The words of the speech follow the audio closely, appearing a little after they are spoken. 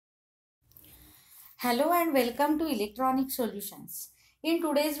Hello and welcome to Electronic Solutions. In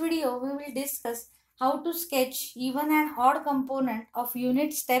today's video, we will discuss how to sketch even and odd component of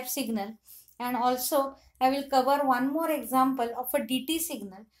unit step signal, and also I will cover one more example of a DT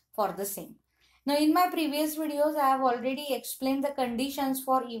signal for the same. Now in my previous videos, I have already explained the conditions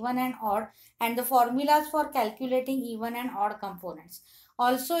for even and odd and the formulas for calculating even and odd components.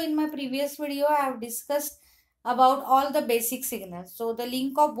 Also in my previous video, I have discussed about all the basic signals. So the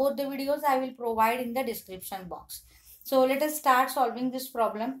link of both the videos I will provide in the description box. So let us start solving this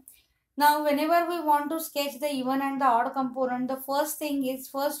problem. Now whenever we want to sketch the even and the odd component, the first thing is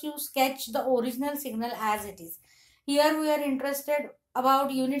first you sketch the original signal as it is. Here we are interested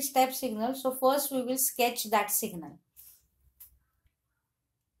about unit step signal. So first we will sketch that signal.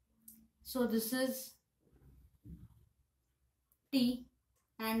 So this is T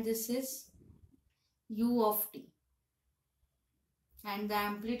and this is U of T, and the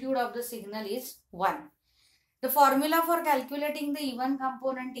amplitude of the signal is 1. The formula for calculating the even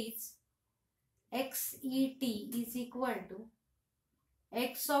component is xet is equal to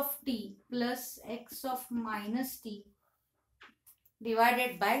x of t plus x of minus t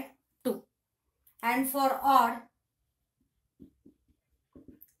divided by 2, and for odd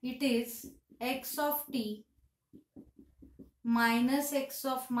it is x of t minus x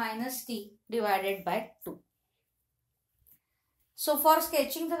of minus t divided by 2. So for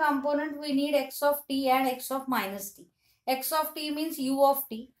sketching the component, we need x of t and x of minus t. X of t means u of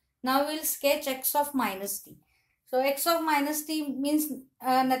t. Now we will sketch x of minus t. So x of minus t means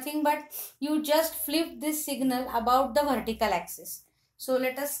nothing but you just flip this signal about the vertical axis. So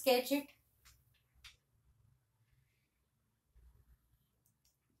let us sketch it.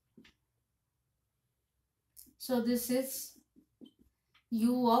 So this is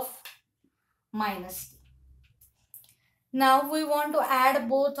u of minus t. Now we want to add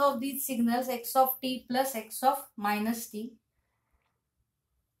both of these signals, x of t plus x of minus t.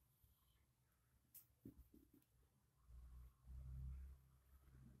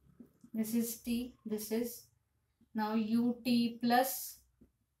 This is t, this is now ut plus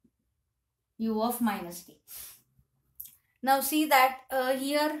u of minus t. Now see that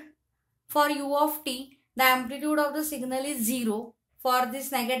here for u of t, the amplitude of the signal is 0 for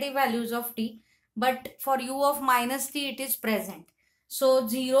these negative values of t. But for u of minus t, it is present. So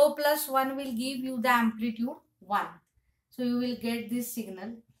 0 plus 1 will give you the amplitude 1. So you will get this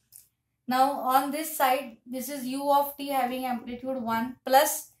signal. Now on this side, this is u of t having amplitude 1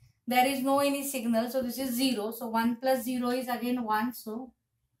 plus there is no any signal. So this is 0. So 1 plus 0 is again 1. So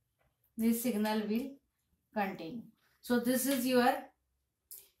this signal will continue. So this is your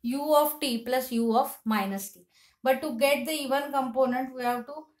u of t plus u of minus t. But to get the even component, we have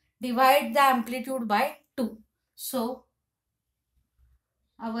to divide the amplitude by 2. So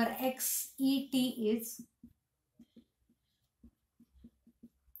our xet is,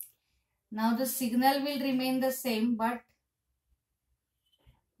 now the signal will remain the same but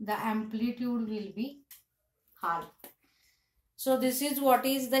the amplitude will be halved. So this is what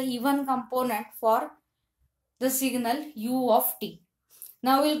is the even component for the signal u of t.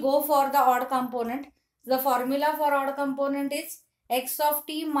 Now we'll go for the odd component. The formula for odd component is x of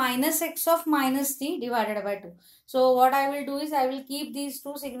t minus x of minus t divided by 2. So what I will do is I will keep these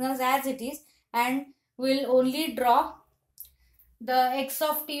two signals as it is and will only draw the x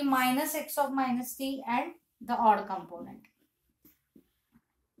of t minus x of minus t and the odd component.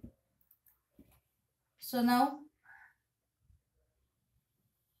 So now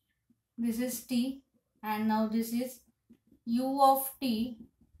this is t and now this is u of t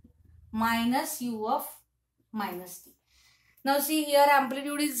minus u of minus t. Now see, here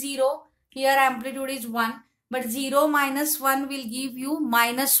amplitude is 0, here amplitude is 1, but 0 minus 1 will give you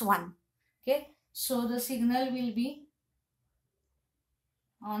minus 1. Okay, so the signal will be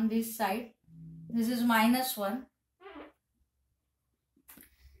on this side. This is minus 1.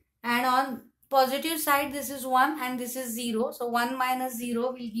 And on positive side, this is 1 and this is 0. So 1 minus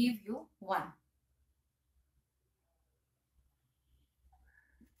 0 will give you 1.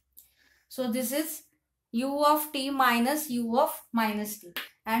 So this is u of t minus u of minus t,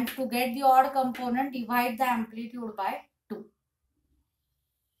 and to get the odd component, divide the amplitude by 2.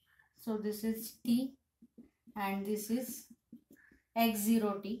 So this is t and this is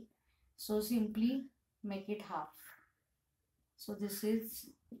x0t. So simply make it half. So this is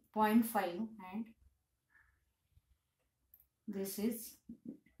 0.5 and this is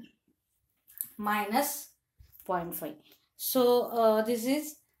minus 0.5. So this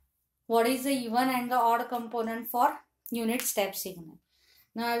is what is the even and the odd component for unit step signal.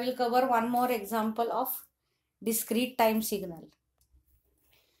 Now I will cover one more example of discrete time signal.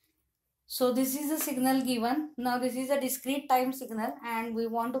 So this is the signal given. Now this is a discrete time signal and we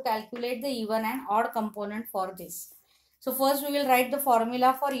want to calculate the even and odd component for this. So first we will write the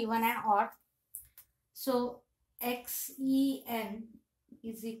formula for even and odd. So xen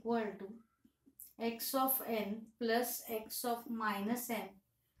is equal to x of n plus x of minus n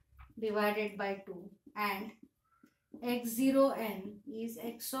divided by 2, and x0n is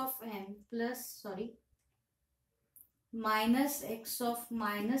x of n plus minus x of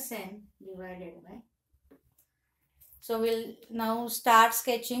minus n divided by. So we'll now start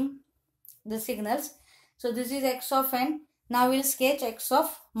sketching the signals. So this is x of n. Now we'll sketch x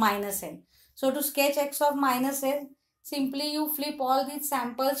of minus n. So to sketch x of minus n, simply you flip all these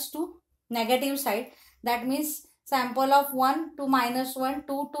samples to negative side. That means sample of 1 to minus 1,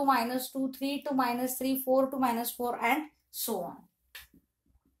 2 to minus 2, 3 to minus 3, 4 to minus 4, and so on.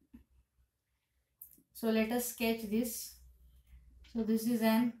 So let us sketch this. So this is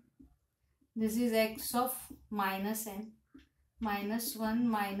n. This is x of minus n. Minus 1,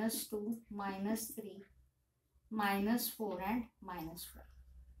 minus 2, minus 3, minus 4, and minus 5.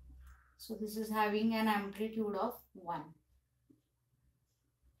 So this is having an amplitude of 1.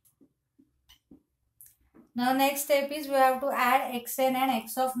 Now next step is we have to add xn and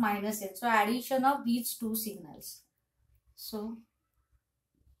x of minus n. So addition of these two signals. So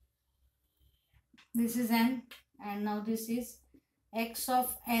this is n and now this is x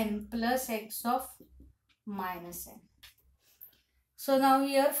of n plus x of minus n. So now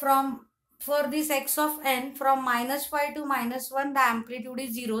here for this x of n from minus 5 to minus 1 the amplitude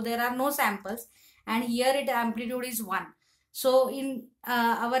is 0. There are no samples and here it amplitude is 1. So in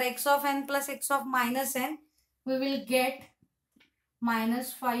our x of n plus x of minus n we will get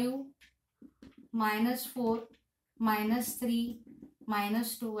minus 5, minus 4, minus 3,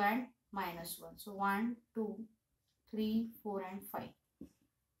 minus 2 and minus 1. So 1, 2, 3, 4 and 5.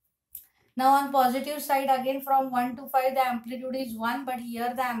 Now on positive side again from 1 to 5 the amplitude is 1 but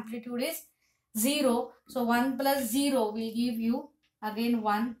here the amplitude is 0. So 1 plus 0 will give you again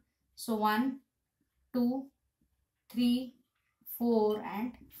 1. So 1, 2, 3, 4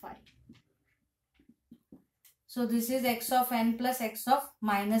 and 5. So this is x of n plus x of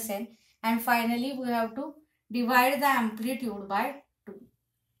minus n, and finally we have to divide the amplitude by 2.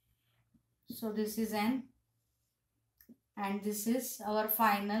 So this is n and this is our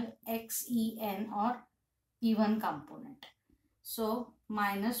final xen or even component. So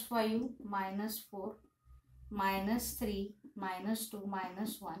minus 5, minus 4, minus 3, minus 2,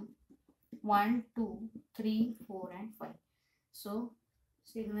 minus 1, 1, 2, 3, 4 and 5. So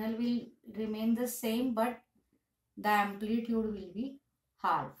signal will remain the same but the amplitude will be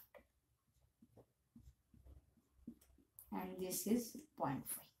halved. And this is 0.5.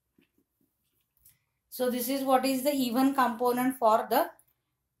 So this is what is the even component for the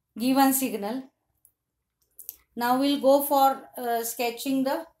given signal. Now we'll go for sketching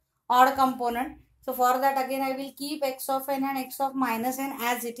the odd component. So for that again I will keep x of n and x of minus n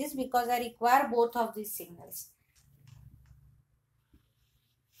as it is because I require both of these signals.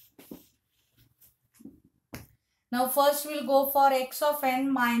 Now first we'll go for x of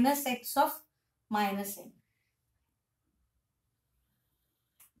n minus x of minus n.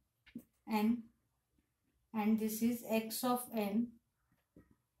 And this is x of n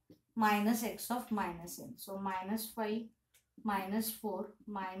minus x of minus n. So minus 5, minus 4,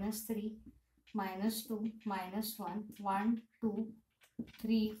 minus 3, minus 2, minus 1, 1, 2,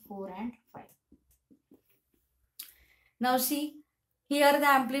 3, 4 and 5. Now see, here the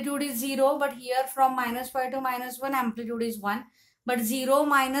amplitude is 0 but here from minus 5 to minus 1 amplitude is 1. But 0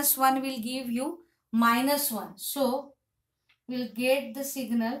 minus 1 will give you minus 1. So we'll get the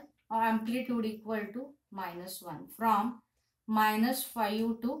signal or amplitude equal to minus 1 from minus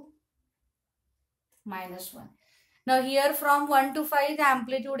 5 to minus 1. Now here from 1 to 5 the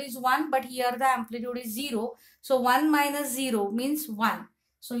amplitude is 1 but here the amplitude is 0. So 1 minus 0 means 1.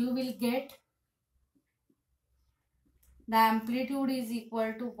 So you will get the amplitude is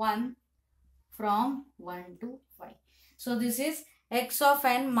equal to 1 from 1 to 5. So this is x of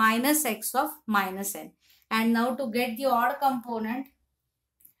n minus x of minus n. And now to get the odd component,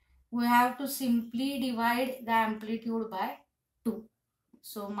 we have to simply divide the amplitude by 2.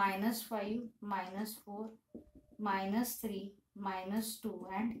 So minus 5, minus 4, minus 3, minus 2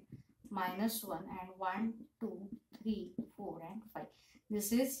 and minus 1 and 1, 2, 3, 4 and 5.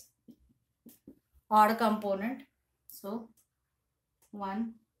 This is odd component. So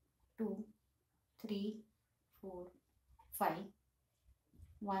 1, 2, 3, 4, 5.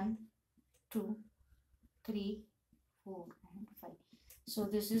 1, 2, 3, 4 and 5. So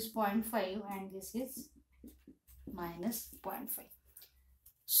this is 0.5 and this is minus 0.5.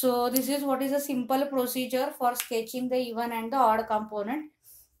 So this is what is a simple procedure for sketching the even and the odd component.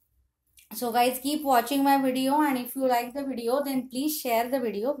 So guys, keep watching my video, and if you like the video, then please share the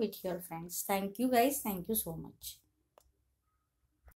video with your friends. Thank you guys. Thank you so much.